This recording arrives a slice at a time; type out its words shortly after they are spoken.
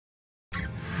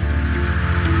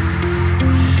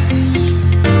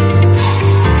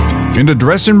In the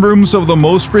dressing rooms of the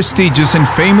most prestigious and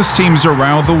famous teams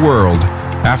around the world,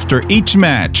 after each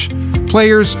match,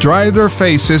 players dry their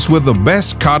faces with the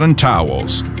best cotton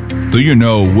towels. Do you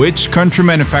know which country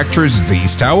manufactures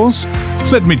these towels?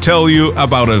 Let me tell you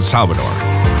about El Salvador.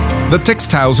 The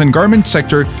textiles and garment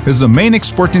sector is the main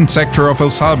exporting sector of El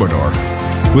Salvador,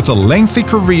 with a lengthy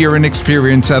career and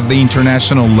experience at the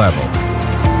international level.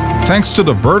 Thanks to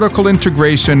the vertical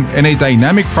integration and a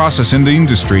dynamic process in the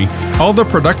industry, all the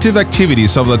productive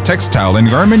activities of the textile and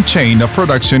garment chain of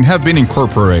production have been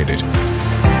incorporated.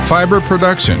 Fiber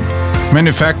production,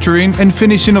 manufacturing and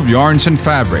finishing of yarns and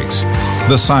fabrics,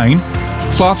 design,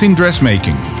 clothing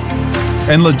dressmaking,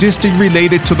 and logistics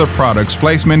related to the product's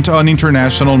placement on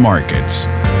international markets.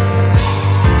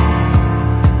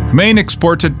 Main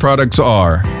exported products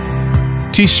are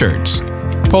t-shirts,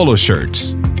 polo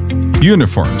shirts,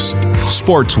 uniforms,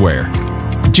 sportswear,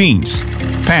 jeans,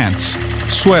 pants,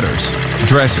 sweaters,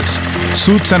 dresses,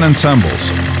 suits and ensembles,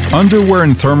 underwear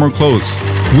and thermal clothes,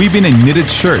 weaving and knitted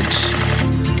shirts,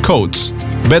 coats,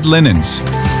 bed linens,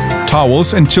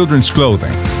 towels and children's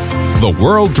clothing. The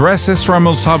world dresses from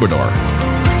El Salvador.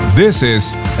 This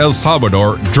is El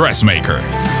Salvador Dressmaker.